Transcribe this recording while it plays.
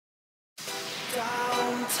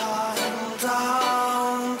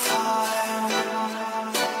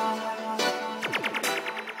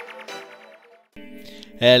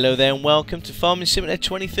Hello there and welcome to Farming Simulator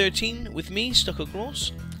 2013 with me,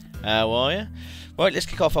 Stockoglaws. How are you? Right, let's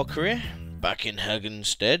kick off our career back in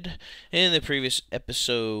Hagenstead. In the previous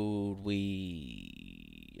episode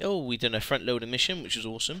we done a front loader mission, which was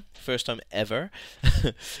awesome. First time ever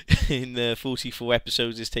in the 44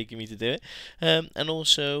 episodes it's taken me to do it. And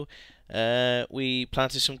also we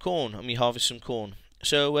planted some corn and we harvested some corn.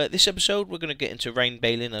 So this episode we're going to get into rain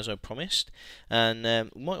baling as I promised, and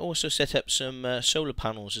we might also set up some solar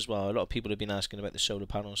panels as well. A lot of people have been asking about the solar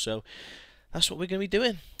panels, so that's what we're going to be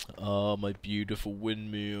doing. Oh, my beautiful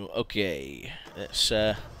windmill. Okay, let's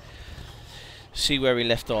see where we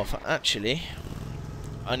left off. Actually,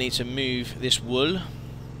 I need to move this wool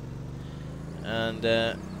and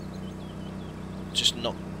just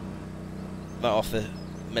knock that off the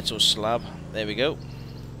metal slab. There we go.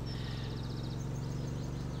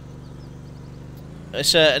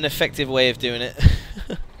 It's an effective way of doing it.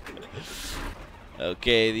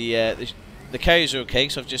 Okay, the cows are okay,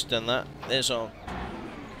 so I've just done that. There's our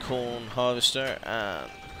corn harvester, and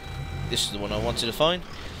this is the one I wanted to find.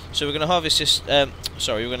 So we're going to harvest this.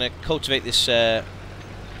 Sorry, we're going to cultivate this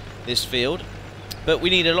this field, but we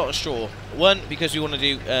need a lot of straw. One, because we want to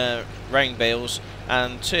do rain bales,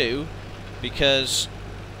 and two, because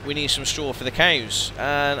we need some straw for the cows.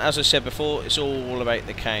 And as I said before, it's all about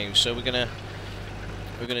the cows. So we're gonna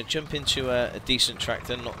jump into a decent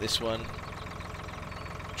tractor, not this one.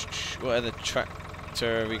 What other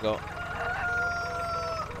tractor have we got?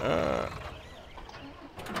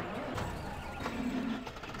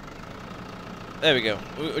 There we go.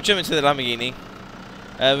 We're jumping to the Lamborghini.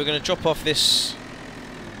 We're going to drop off this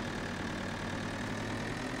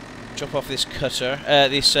cutter,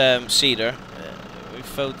 this seeder. We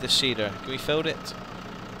fold the seeder. Can we fold it?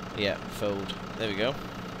 Yeah, fold. There we go.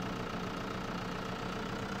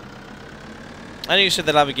 I knew you said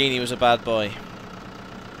the Lamborghini was a bad boy.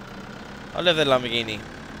 I love the Lamborghini.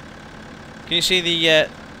 Can you see the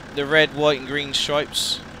red, white and green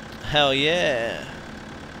stripes? Hell yeah.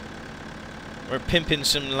 We're pimping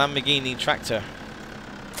some Lamborghini tractor.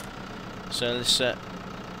 So let's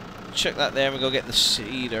check that there and we'll go get the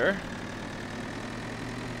seeder.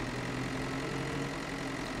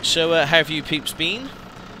 So how have you peeps been?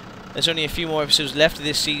 There's only a few more episodes left of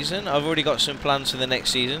this season. I've already got some plans for the next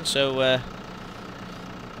season, so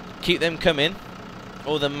keep them coming.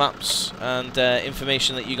 All the maps and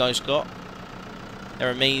information that you guys got,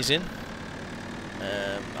 they're amazing.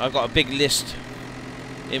 I've got a big list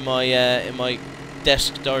in my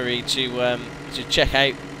desk diary to check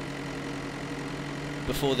out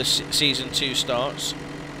before the season 2 starts.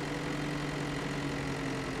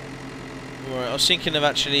 Right, I was thinking of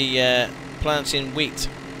actually planting wheat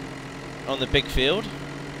on the big field.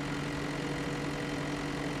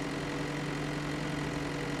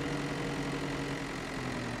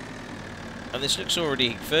 And this looks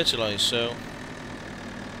already fertilised, so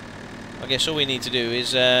I guess all we need to do is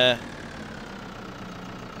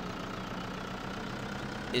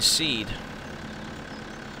seed.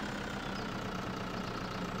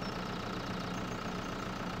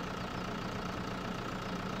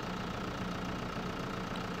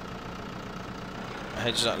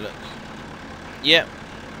 How does that look? Yep,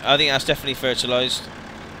 I think that's definitely fertilised.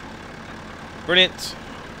 Brilliant.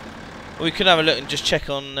 Well, we could have a look and just check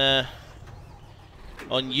on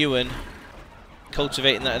Ewan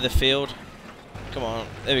cultivating that in the field. Come on,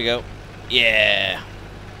 there we go. Yeah,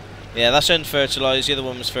 that's unfertilised. The other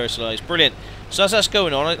one was fertilised. Brilliant. So as that's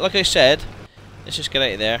going on, like I said, let's just get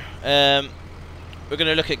out of there. We're going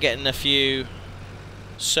to look at getting a few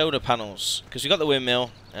solar panels because we got the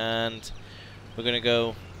windmill, and we're going to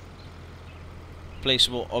go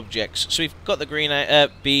placeable objects. So we've got the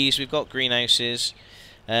bees. We've got greenhouses.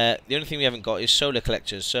 The only thing we haven't got is solar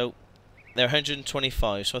collectors. So they're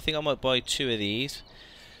 125, so I think I might buy 2 of these.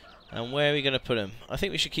 And where are we going to put them? I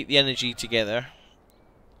think we should keep the energy together.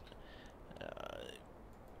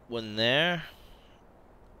 One there.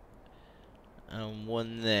 And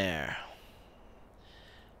one there.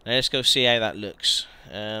 Now let's go see how that looks.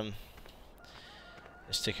 Let's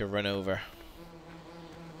take a run over.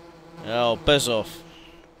 Oh, buzz off.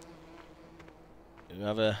 We'll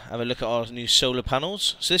have a look at our new solar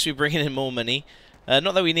panels. So this will be bringing in more money.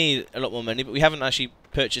 Not that we need a lot more money, but we haven't actually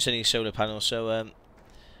purchased any solar panels, so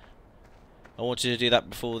I wanted to do that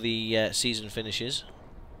before the season finishes.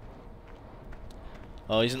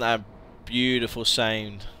 Oh, isn't that a beautiful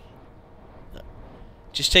sound?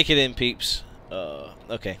 Just take it in, peeps.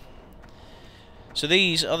 Okay. So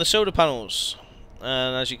these are the solar panels,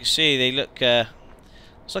 and as you can see, they look.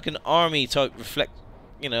 It's like an army type like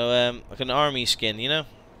an army skin, you know,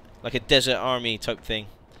 like a desert army type thing.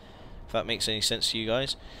 if that makes any sense to you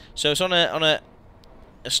guys. So it's on a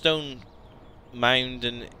stone mound,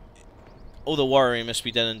 and all the wiring must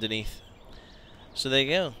be done underneath. So there you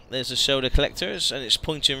go. There's the solar collectors, and it's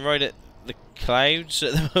pointing right at the clouds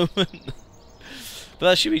at the moment. But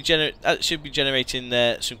that should be generating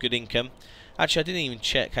some good income. Actually, I didn't even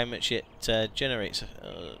check how much it generates.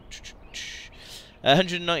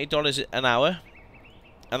 $190 an hour,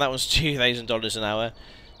 and that was $2,000 an hour.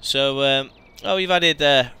 So oh, we've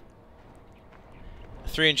added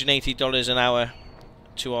 $380 an hour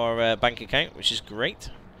to our bank account, which is great.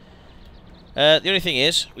 The only thing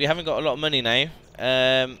is, we haven't got a lot of money now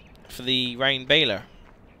for the round baler.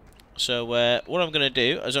 So what I'm going to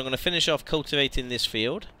do is I'm going to finish off cultivating this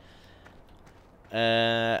field,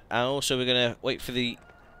 and also we're going to wait for the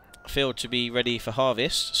field to be ready for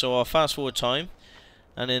harvest. So I'll fast forward time,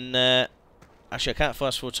 and then actually I can't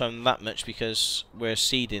fast forward time that much because we're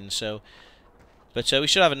seeding. So, but we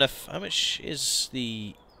should have enough. How much is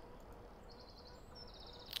the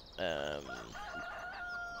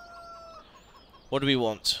what do we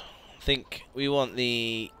want? I think we want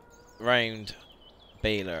the round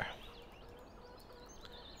baler.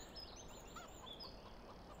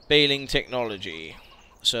 Baling technology.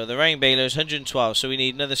 So the round baler is 112, so we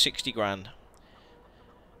need another 60 grand.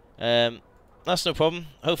 That's no problem.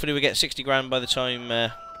 Hopefully we get 60 grand by the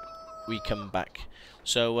time we come back.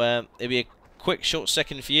 So it'll be a quick short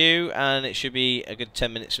second for you, and it should be a good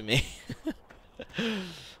 10 minutes for me.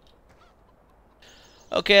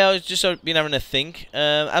 Okay, I was just been having a think.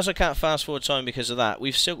 As I can't fast forward time because of that,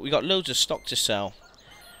 we got loads of stock to sell.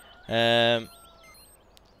 So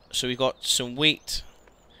we've got some wheat,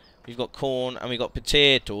 we've got corn, and we've got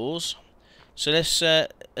potatoes. So let's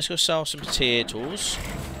go sell some potatoes.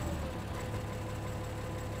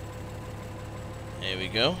 There we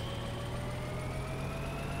go.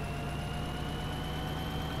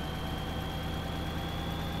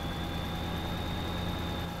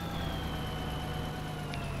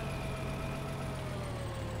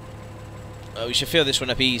 Oh, we should fill this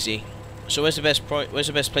one up easy. So where's the best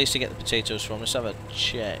place to get the potatoes from? Let's have a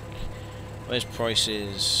check. Where's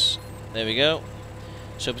prices? There we go.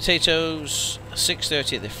 So potatoes,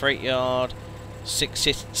 $6.30 at the freight yard,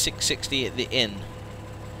 $6.60 at the inn.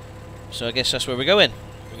 So I guess that's where we're going.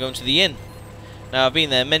 We're going to the inn. Now I've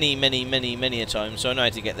been there many a time, so I know how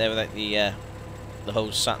to get there without the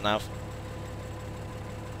whole sat nav.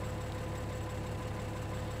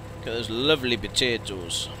 Look at those lovely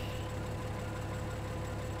potatoes.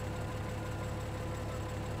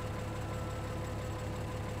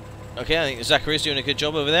 Okay, I think Zachary's doing a good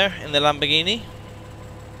job over there in the Lamborghini.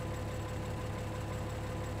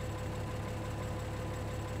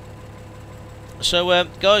 So,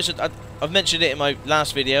 guys, I've mentioned it in my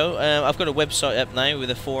last video. I've got a website up now with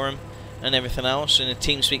a forum and everything else, and a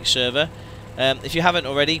TeamSpeak server. If you haven't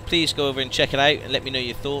already, please go over and check it out and let me know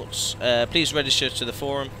your thoughts. Please register to the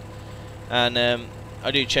forum, and I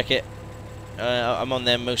do check it. I'm on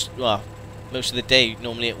there most of the day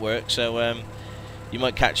normally at work, so you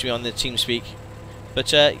might catch me on the TeamSpeak. But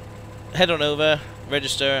head on over,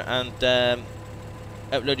 register, and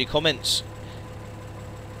upload your comments.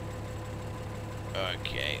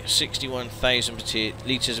 Okay, 61,000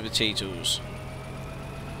 litres of potatoes.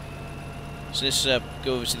 So let's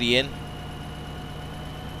go over to the inn.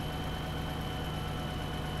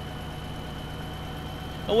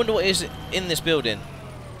 I wonder what is in this building,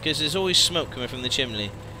 because there's always smoke coming from the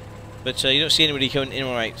chimney, but you don't see anybody going in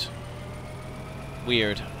or out.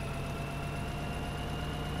 Weird.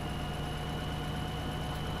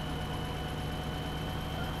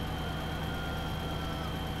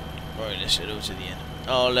 Right, let's head over to the inn.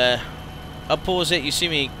 I'll pause it. You see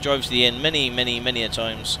me drive to the inn many a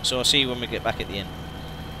times, so I'll see you when we get back at the inn.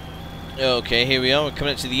 Okay, here we are. We're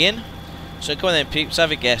coming up to the inn. So come on then, peeps.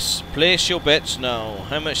 Have a guess. Place your bets now.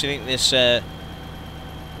 How much do you think this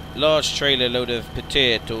large trailer load of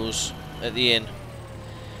potatoes at the inn?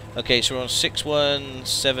 Okay, so we're on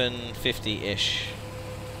 61750-ish.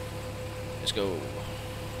 Let's go.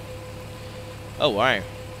 Oh wow.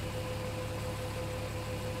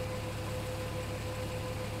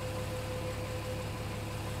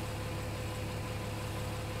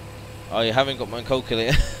 Oh, you haven't got my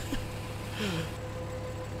calculator.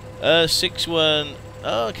 61.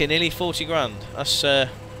 Oh, okay, nearly 40 grand. That's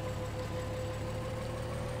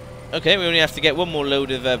okay, we only have to get one more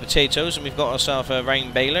load of potatoes, and we've got ourselves a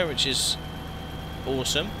round baler, which is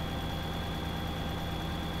awesome.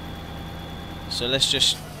 So let's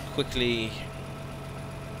just quickly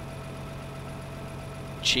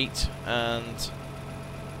cheat, and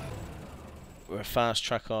we'll fast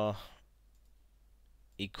track our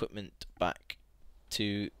equipment back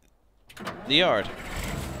to the yard.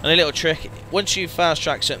 And a little trick, once you fast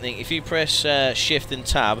track something, if you press shift and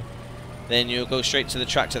tab, then you'll go straight to the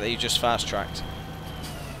tractor that you just fast tracked.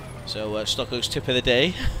 So Stocko's tip of the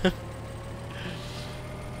day.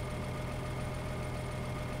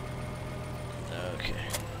 Okay.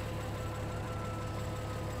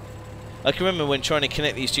 I can remember when trying to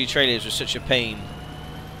connect these two trailers was such a pain.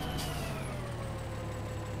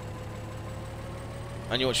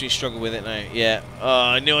 And you watch me struggle with it now. Yeah. Oh,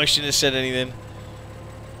 I knew I shouldn't have said anything.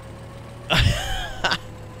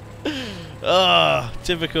 Oh,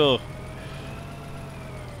 typical.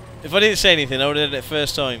 If I didn't say anything, I would have done it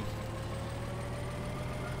first time.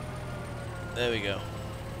 There we go.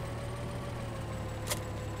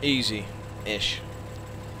 Easy-ish.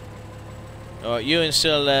 Alright, Ewan's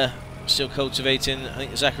still cultivating. I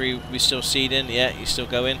think Zachary, we're still seeding. Yeah, he's still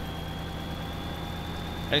going.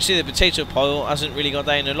 And you see the potato pile hasn't really got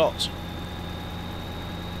down a lot.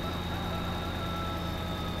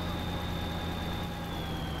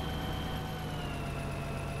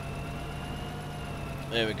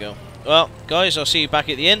 There we go. Well, guys, I'll see you back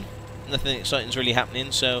at the inn. Nothing exciting's really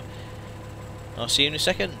happening, so I'll see you in a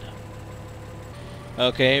second.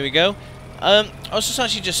 Okay, here we go. I was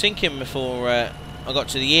just thinking before I got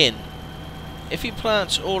to the inn. If you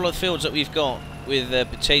plant all the fields that we've got with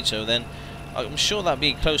potato, then I'm sure that'd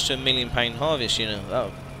be close to £1 million harvest. You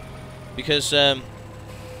know, because you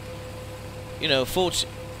know, this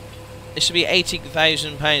would be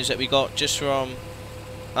 £80,000 that we got just from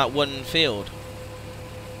that one field.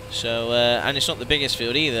 So, and it's not the biggest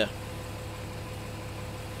field either.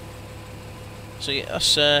 So yeah,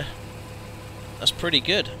 that's pretty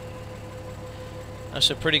good. That's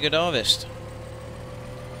a pretty good harvest.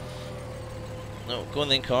 No, go on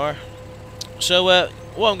then, car. So, what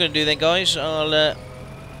I'm going to do then, guys, well,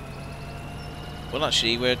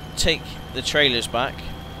 actually, we'll take the trailers back.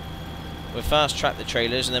 We'll fast track the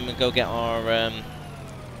trailers, and then we'll go get our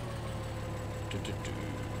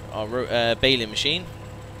baling machine.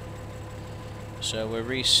 So we'll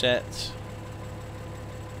reset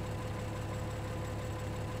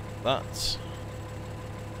that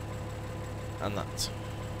and that,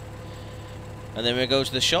 and then we'll go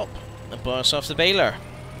to the shop and buy ourselves the baler.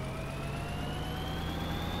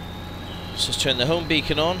 Let's just turn the home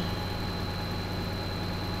beacon on.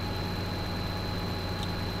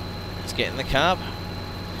 Let's get in the cab.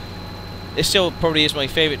 This still probably is my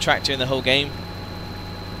favourite tractor in the whole game.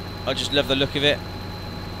 I just love the look of it.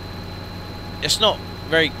 It's not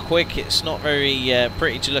very quick, it's not very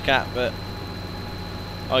pretty to look at, but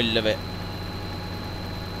I love it.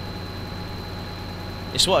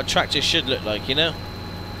 It's what a tractor should look like, you know?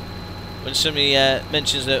 When somebody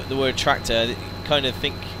mentions the word tractor, you kind of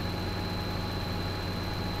think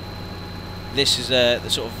this is the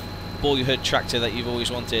sort of boyhood tractor that you've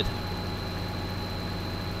always wanted.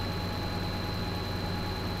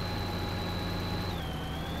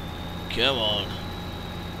 Come on.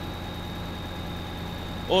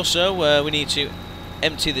 Also, we need to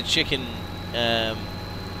empty the chicken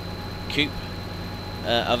coop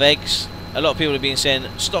of eggs. A lot of people have been saying,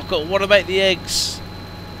 Stocko, what about the eggs?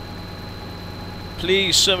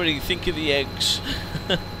 Please, somebody think of the eggs.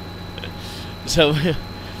 So,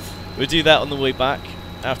 we'll do that on the way back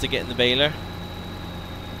after getting the baler.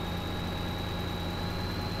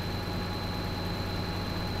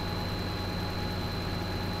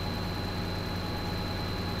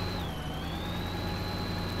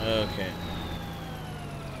 Okay.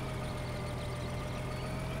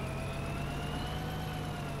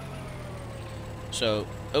 So,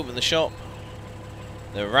 open the shop.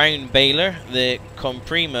 The round baler, the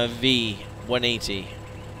Comprima V180.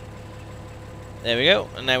 There we go,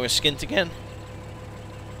 and now we're skint again.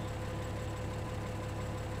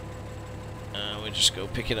 We'll just go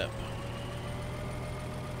pick it up.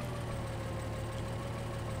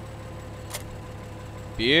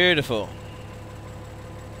 Beautiful.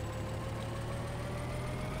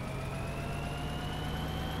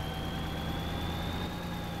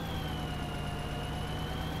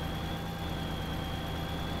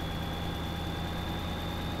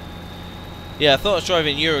 Yeah, I thought I was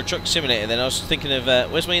driving Euro Truck Simulator then. I was thinking of,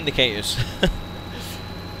 where's my indicators?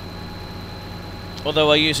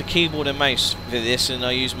 Although I use a keyboard and mouse for this, and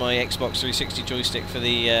I use my Xbox 360 joystick for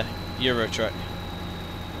the Euro Truck.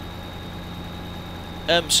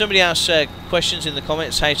 Somebody asked questions in the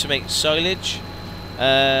comments how to make silage.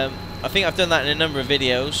 I think I've done that in a number of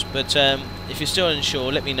videos, but if you're still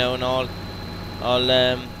unsure, let me know and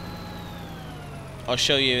I'll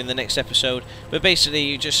show you in the next episode. But basically,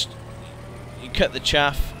 you cut the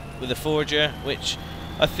chaff with a forger, which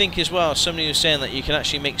I think as well somebody was saying that you can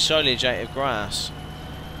actually make silage out of grass.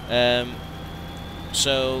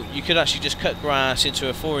 So you could actually just cut grass into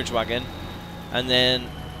a forage wagon and then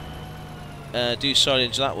do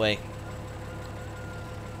silage that way.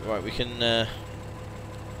 Right, we can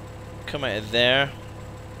come out of there.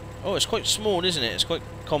 Oh, it's quite small, isn't it? It's quite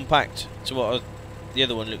compact to what the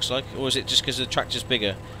other one looks like. Or is it just because the tractor's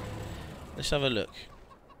bigger? Let's have a look.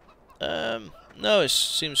 No, it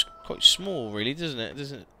seems quite small, really, doesn't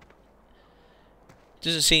it?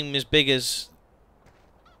 Doesn't seem as big as.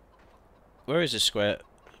 Where is the square?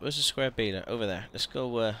 Where's the square baler? Over there. Let's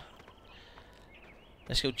go.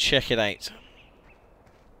 Let's go check it out.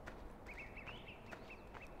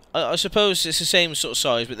 I suppose it's the same sort of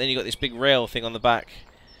size, but then you got this big rail thing on the back,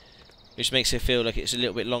 which makes it feel like it's a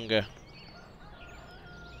little bit longer.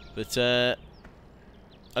 But I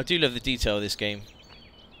do love the detail of this game.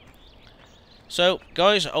 So,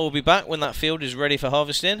 guys, I will be back when that field is ready for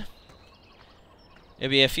harvesting. It'll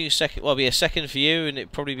be a few seconds. Well, it'll be a second for you, and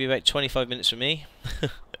it'll probably be about 25 minutes for me.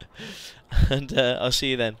 And I'll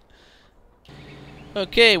see you then.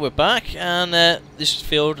 Okay, we're back, and this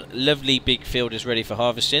field, lovely big field, is ready for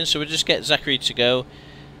harvesting. So we'll just get Zachary to go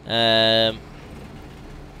and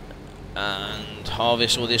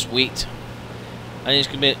harvest all this wheat, and he's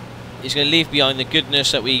gonna leave behind the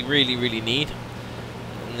goodness that we really need.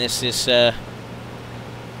 And this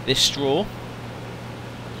straw.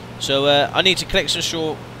 So I need to collect some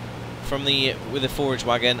straw from with the forage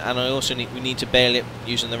wagon, and I also we need to bale it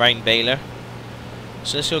using the round baler.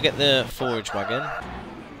 So let's go get the forage wagon.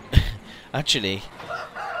 Actually,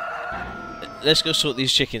 let's go sort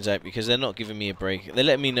these chickens out because they're not giving me a break. They're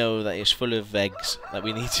letting me know that it's full of eggs that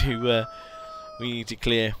we need to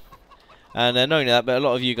clear. And not only that, but a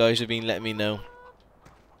lot of you guys have been letting me know.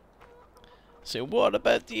 So what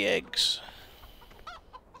about the eggs?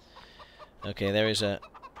 Okay, there's a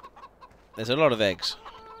lot of eggs.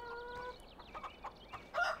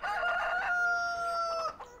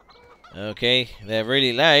 Okay, they're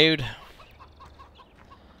really loud.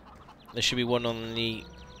 There should be one on the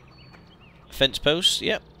fence post.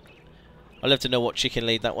 Yep. I'd love to know what chicken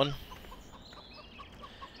laid that one.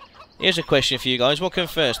 Here's a question for you guys. What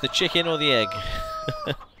comes first, the chicken or the egg?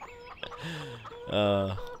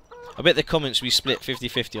 I bet the comments will be split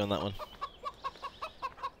 50-50 on that one.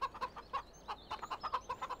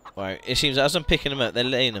 Right, it seems as I'm picking them up, they're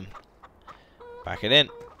laying them. Back it in.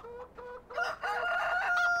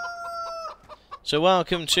 So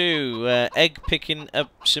welcome to egg picking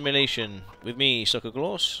up simulation with me,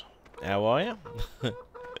 Stockoglaws. How are you?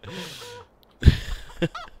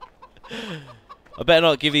 I better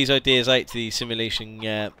not give these ideas out to the simulation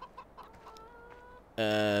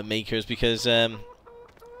makers because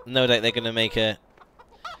no doubt they're going to make a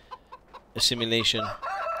simulation.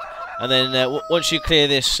 And then once you clear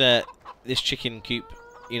this this chicken coop,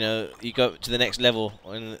 you know, you go to the next level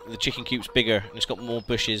and the chicken coop's bigger and it's got more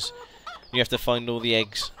bushes. You have to find all the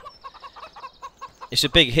eggs. It's a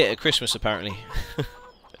big hit at Christmas, apparently.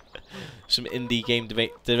 Some indie game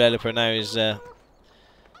developer now is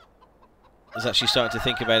actually starting to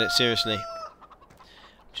think about it seriously.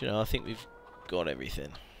 But, you know, I think we've got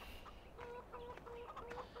everything.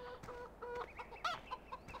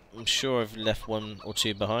 I'm sure I've left one or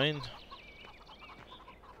two behind.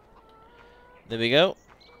 There we go.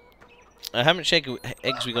 How much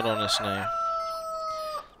eggs we got on us now?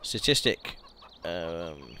 Statistic.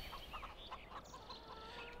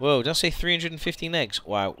 Whoa, did I say 315 eggs?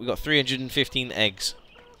 Wow, we got 315 eggs.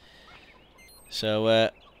 So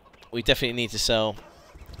we definitely need to sell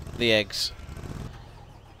the eggs.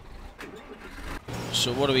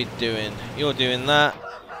 So what are we doing? You're doing that.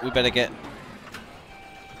 We better get.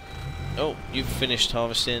 Oh, you've finished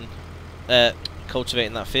harvesting,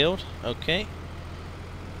 cultivating that field. Okay.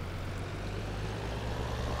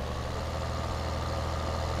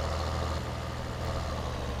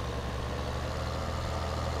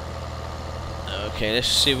 Okay, let's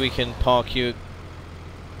see if we can park you.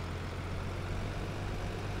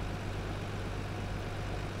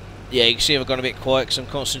 Yeah, you can see I've gone a bit quiet because I'm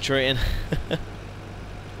concentrating.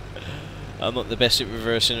 I'm not the best at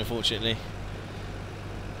reversing, unfortunately.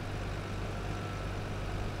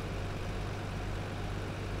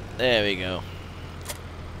 There we go.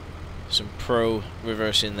 Some pro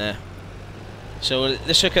reversing there. So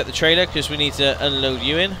let's hook up the trailer because we need to unload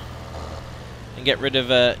Ewan and get rid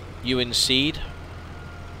of Ewan's seed.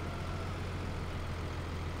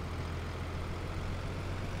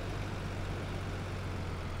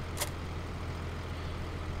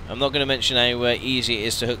 I'm not going to mention how easy it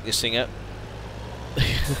is to hook this thing up.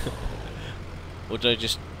 Or did I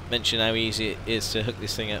just mention how easy it is to hook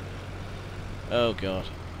this thing up? Oh god.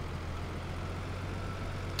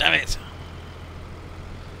 Damn it!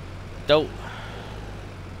 Don't.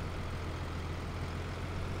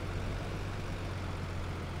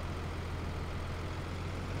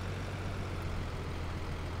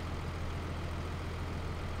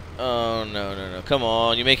 Oh, no, no, no. Come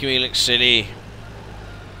on, you're making me look silly.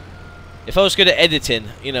 If I was good at editing,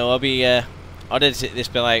 you know, I'd edit this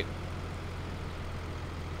bit like.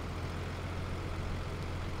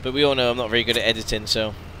 But we all know I'm not very good at editing,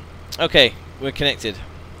 so. Okay, we're connected.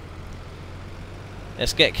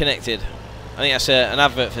 Let's get connected. I think that's an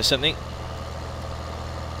advert for something.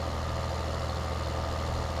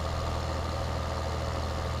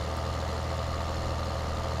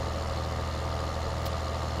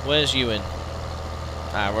 Where's Ewan?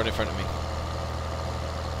 Ah, right in front of me.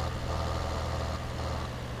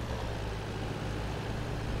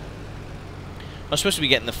 I'm supposed to be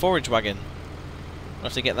getting the forage wagon. I'll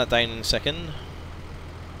have to get that down in a second.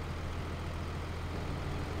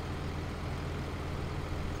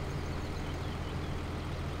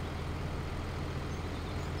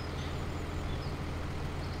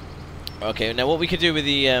 Okay, now what we could do with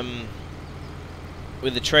the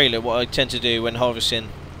trailer, what I tend to do when harvesting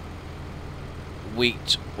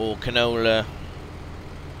wheat or canola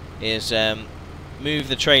is move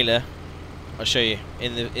the trailer. I'll show you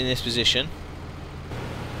in this position.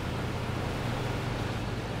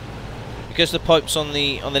 Because the pipe's on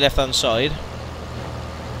the left hand side,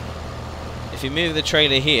 if you move the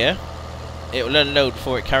trailer here, it will unload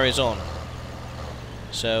before it carries on.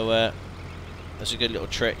 So that's a good little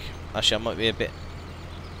trick. Actually, I might be a bit.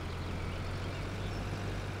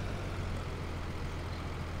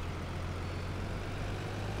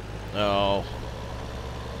 Oh.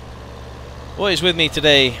 What is with me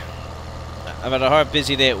today? I've had a hard,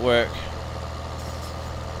 busy day at work.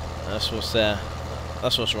 That's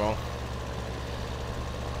what's wrong.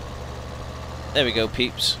 There we go,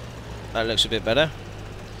 peeps. That looks a bit better.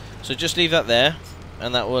 So just leave that there,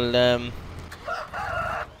 and that will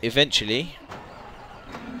eventually.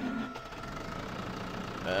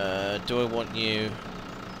 Do I want you?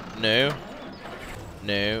 No.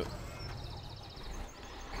 No.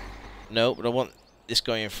 No, but I want this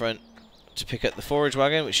guy in front to pick up the forage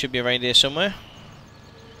wagon, which should be around here somewhere.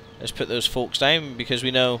 Let's put those forks down because we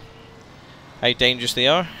know how dangerous they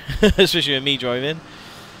are, especially with me driving.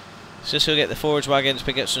 So let's go get the forage wagon to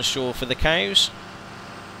pick up some straw for the cows.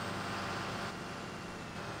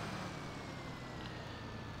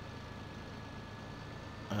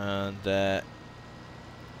 And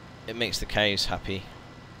it makes the cows happy.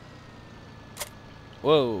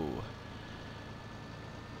 Whoa.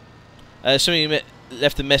 Somebody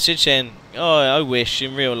left a message saying, oh, I wish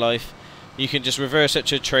in real life you can just reverse it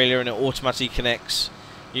to a trailer and it automatically connects.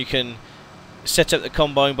 You can set up the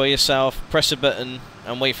combine by yourself, press a button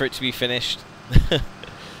and wait for it to be finished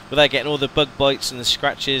without getting all the bug bites and the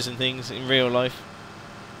scratches and things in real life.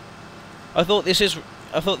 I thought this is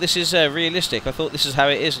realistic. I thought this is how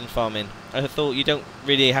it is in farming. I thought you don't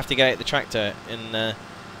really have to get out the tractor and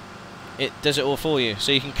it does it all for you.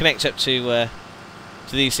 So you can connect up to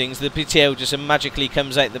these things. The PTO just magically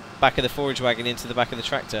comes out the back of the forage wagon into the back of the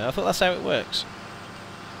tractor. I thought that's how it works.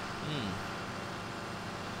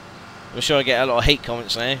 I'm sure I get a lot of hate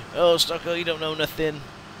comments now. Oh, Stocko, you don't know nothing.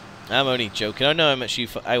 I'm only joking. I know how much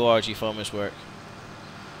how hard you farmers work.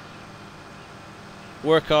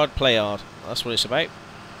 Work hard, play hard. That's what it's about.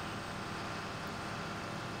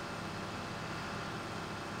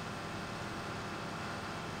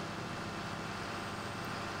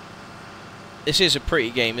 This is a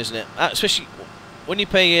pretty game, isn't it? Especially when you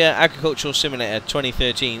play Agricultural Simulator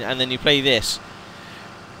 2013 and then you play this.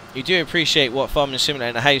 You do appreciate what Farming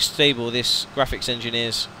Simulator and how stable this graphics engine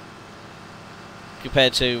is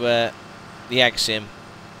compared to the Ag Sim.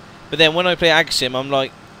 But then when I play Ag Sim, I'm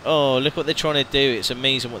like, oh, look what they're trying to do. It's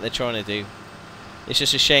amazing what they're trying to do. It's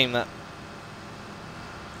just a shame that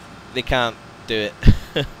they can't do it.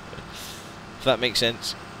 If that makes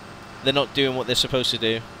sense. They're not doing what they're supposed to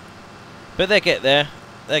do. But they get there.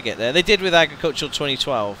 They get there. They did with Agricultural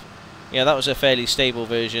 2012. Yeah, that was a fairly stable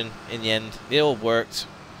version in the end. It all worked.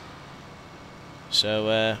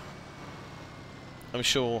 So I'm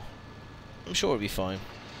sure it'll be fine.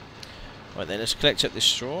 Right then, let's collect up this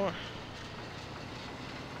straw.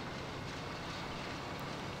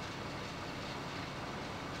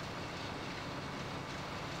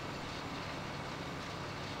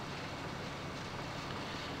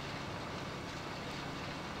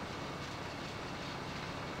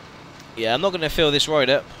 Yeah, I'm not going to fill this right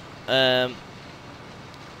up, but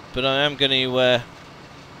I am going to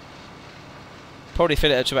probably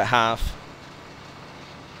fill it up to about half.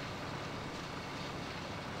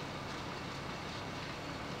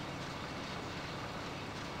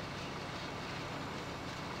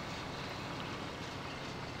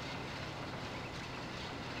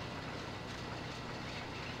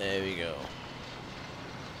 There we go.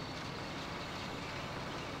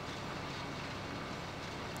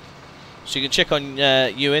 So you can check on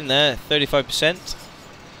Ewan there, 35%.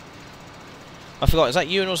 I forgot, is that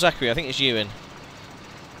Ewan or Zachary? I think it's Ewan.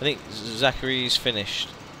 I think Zachary's finished.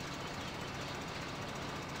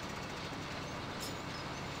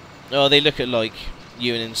 Oh, they look alike,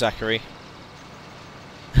 Ewan and Zachary.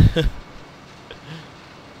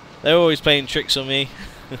 They're always playing tricks on me.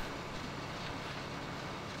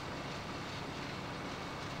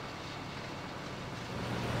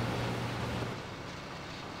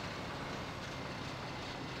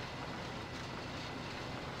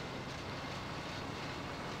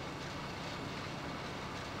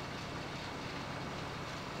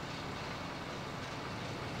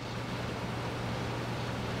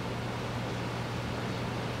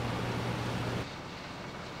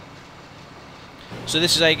 So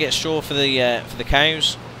this is how you get straw for the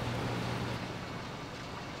cows.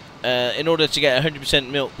 In order to get 100%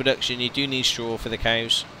 milk production, you do need straw for the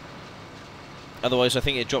cows. Otherwise, I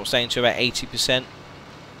think it drops down to about 80%.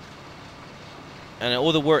 And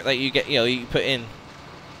all the work that you get, you put in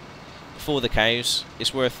for the cows,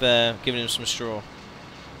 it's worth giving them some straw.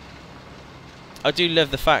 I do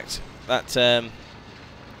love the fact that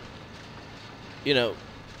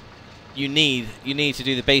you need to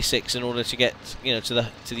do the basics in order to get to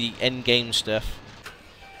the end game stuff.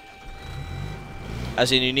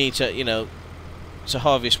 As in, you need to to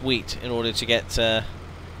harvest wheat in order to get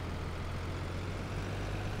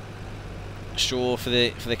straw for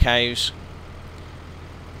the cows,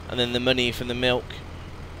 and then the money from the milk.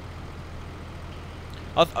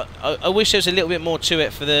 I wish there was a little bit more to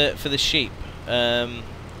it for the sheep.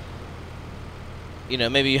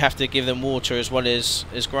 Maybe you have to give them water as well as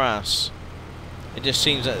grass. It just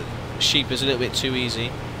seems that sheep is a little bit too easy.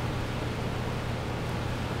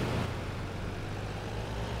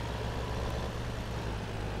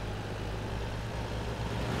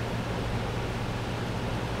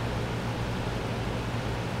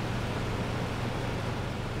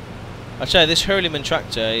 I tell you, this Hurleyman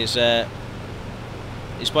tractor is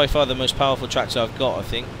by far the most powerful tractor I've got, I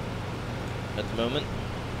think, at the moment.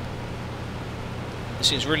 It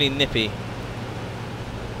seems really nippy.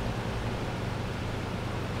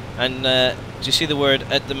 And do you see the word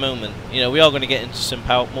 "at the moment"? We are going to get into some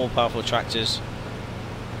more powerful tractors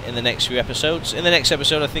in the next few episodes. In the next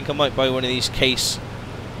episode, I think I might buy one of these case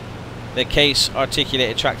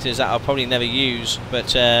articulated tractors that I'll probably never use. But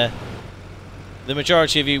the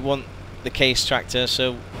majority of you want the case tractor,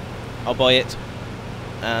 so I'll buy it,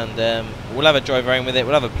 and we'll have a drive around with it.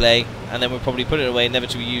 We'll have a play, and then we'll probably put it away, never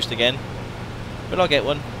to be used again. But I'll get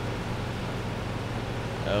one.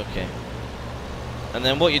 Okay. And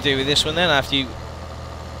then what you do with this one then, after you've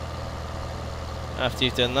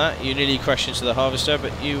done that, you nearly crash into the harvester,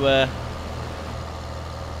 but you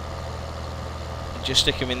just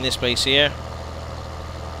stick him in this place here,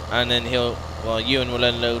 and then Ewan will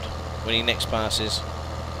unload when he next passes.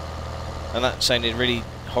 And that sounded really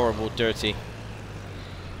horrible, dirty.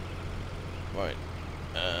 Right.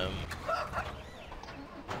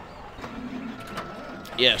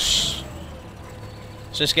 Yes.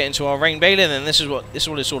 So let's get into our rain baler, and then this is what it's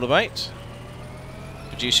all about.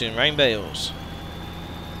 Producing rain bales.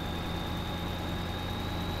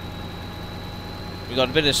 We got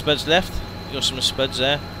a bit of spuds left. We got some spuds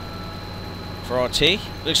there for our tea.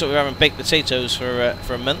 Looks like we're having baked potatoes for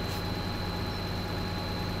a month.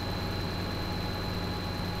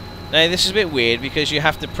 Now this is a bit weird because you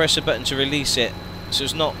have to press a button to release it, so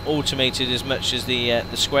it's not automated as much as the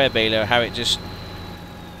square baler, how it just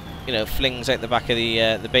flings out the back of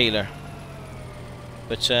the baler.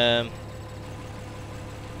 But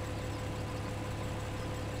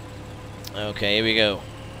okay, here we go.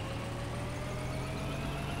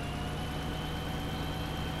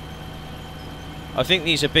 I think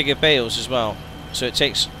these are bigger bales as well, so it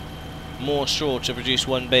takes more straw to produce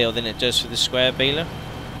one bale than it does for the square baler.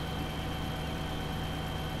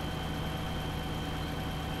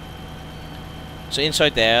 So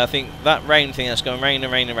inside there, I think that round thing that's going round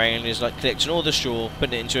and round and round is like collecting all the straw,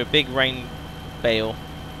 putting it into a big round bale.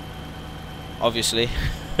 Obviously.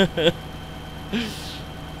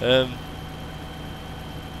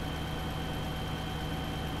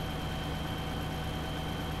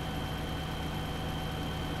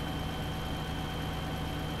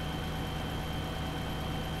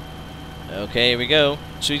 Okay, here we go.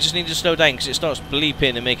 So we just need to slow down because it starts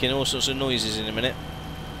bleeping and making all sorts of noises in a minute.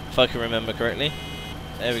 If I can remember correctly.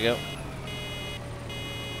 There we go.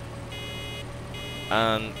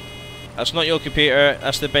 And that's not your computer,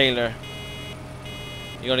 that's the baler.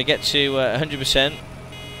 You got to get to 100%.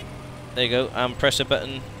 There you go, and press the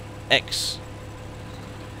button X.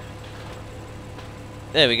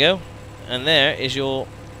 There we go. And there is your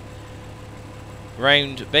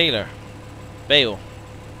round bale.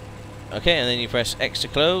 Okay, and then you press X to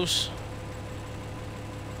close.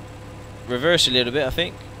 Reverse a little bit, I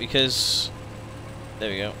think, because there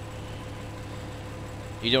we go.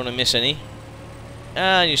 You don't want to miss any.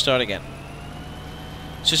 And you start again.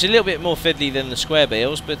 So it's a little bit more fiddly than the square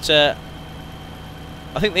bales, but I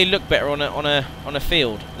think they look better on a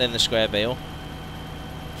field than the square bale.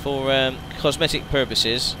 For cosmetic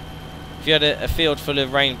purposes, if you had a field full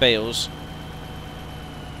of round bales,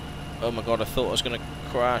 oh my god, I thought I was going to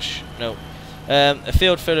crash. No, a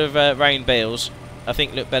field full of round bales, I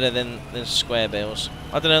think look better than square bales.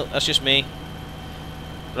 I don't know, that's just me,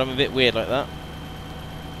 but I'm a bit weird like that.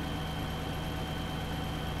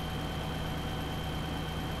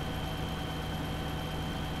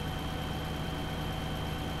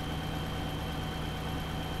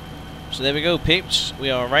 So there we go, peeps. We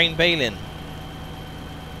are round baling.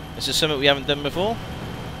 This is something we haven't done before.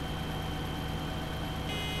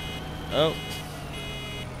 Oh.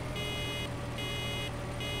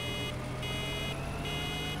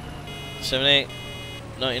 78,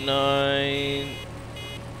 99,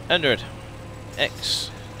 100.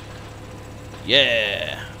 X.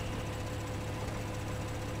 Yeah.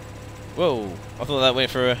 Whoa! I thought that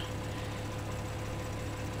went for a.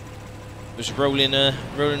 Was rolling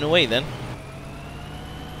away then.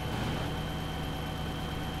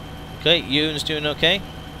 Okay, Ewan's doing okay.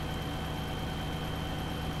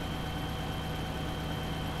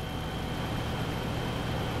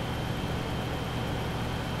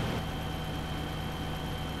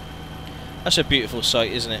 That's a beautiful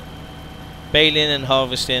sight, isn't it? Baling and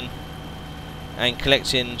harvesting and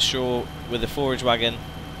collecting straw with a forage wagon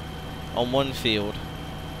on one field.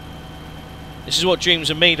 This is what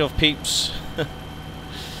dreams are made of, peeps.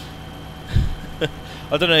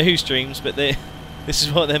 I don't know whose dreams, but this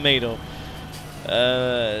is what they're made of.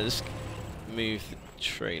 Let's move the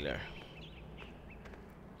trailer.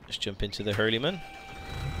 Let's jump into the Hurleyman.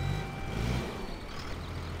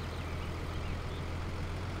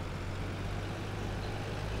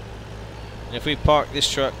 And if we park this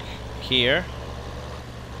truck here,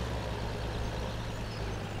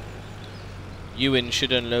 Ewan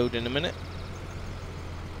should unload in a minute.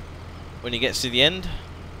 When he gets to the end,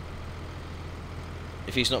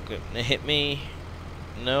 if he's not going to hit me,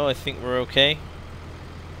 no, I think we're okay.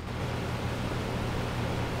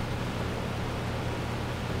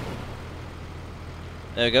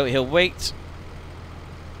 There we go, he'll wait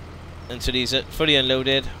until he's fully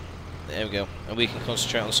unloaded. There we go, and we can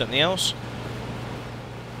concentrate on something else.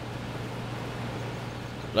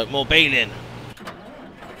 Like more baling.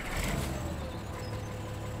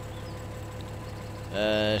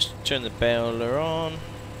 Let's turn the baler on.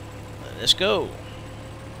 Let's go.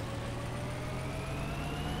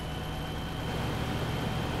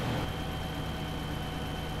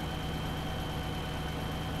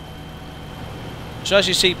 So as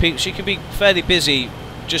you see, peeps, you can be fairly busy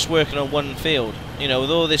just working on one field. You know, with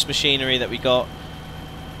all this machinery that we got.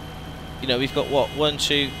 You know, we've got what? 1,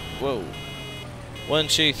 2,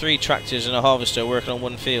 3 tractors and a harvester working on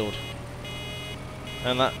one field.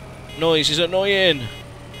 And that noise is annoying.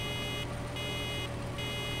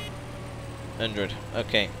 100.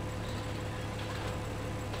 Okay.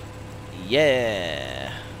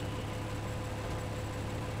 Yeah.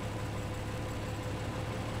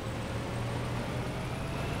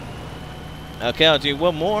 Okay, I'll do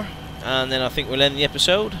one more, and then I think we'll end the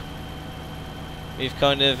episode. We've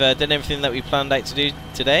kind of done everything that we planned out to do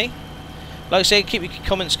today. Like I say, keep your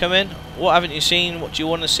comments coming. What haven't you seen? What do you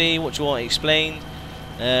want to see? What do you want explained?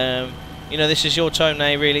 You know, this is your time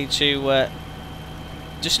now, really, to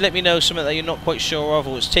just let me know something that you're not quite sure of,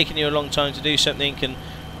 or it's taking you a long time to do something, and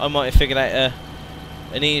I might have figured out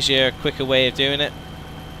an easier, quicker way of doing it.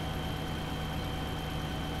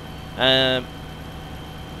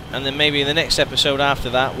 And then maybe in the next episode after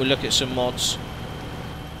that, we'll look at some mods.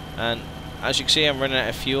 And as you can see, I'm running out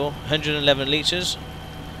of fuel. 111 litres.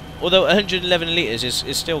 Although 111 litres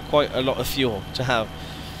is still quite a lot of fuel to have.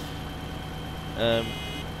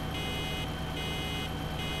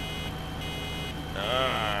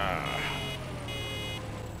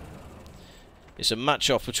 It's a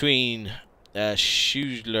match-off between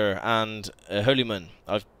Schudler and Hurleyman.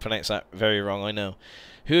 I've pronounced that very wrong, I know.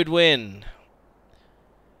 Who would win?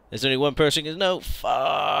 There's only one person who goes, no,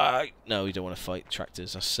 fight! No, we don't want to fight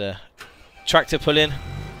tractors. That's tractor pulling.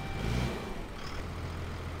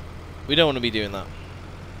 We don't want to be doing that.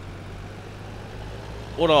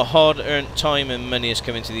 All our hard-earned time and money has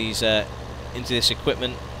come into these, into this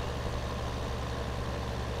equipment,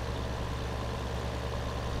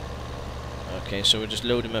 Okay, so we'll just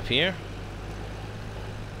load him up here.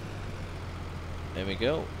 There we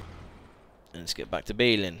go. And let's get back to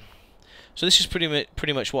baling. So this is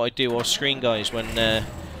pretty much what I do off screen, guys, when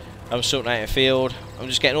I'm sorting out a field. I'm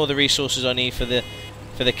just getting all the resources I need for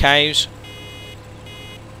the cows.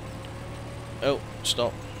 Oh,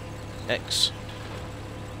 stop. X.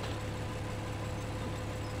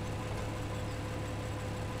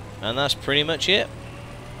 And that's pretty much it.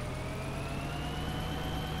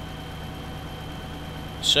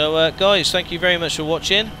 So guys, thank you very much for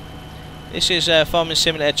watching. This is Farming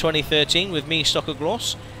Simulator 2013 with me,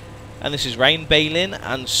 Stockoglaws, and this is rain baling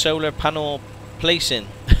and solar panel placing.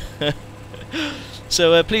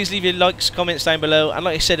 So please leave your likes, comments down below, and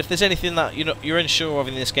like I said, if there's anything that you're unsure of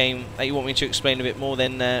in this game that you want me to explain a bit more,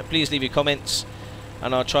 then please leave your comments,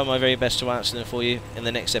 and I'll try my very best to answer them for you in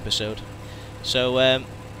the next episode. So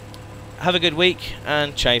have a good week,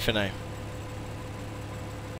 and ciao for now.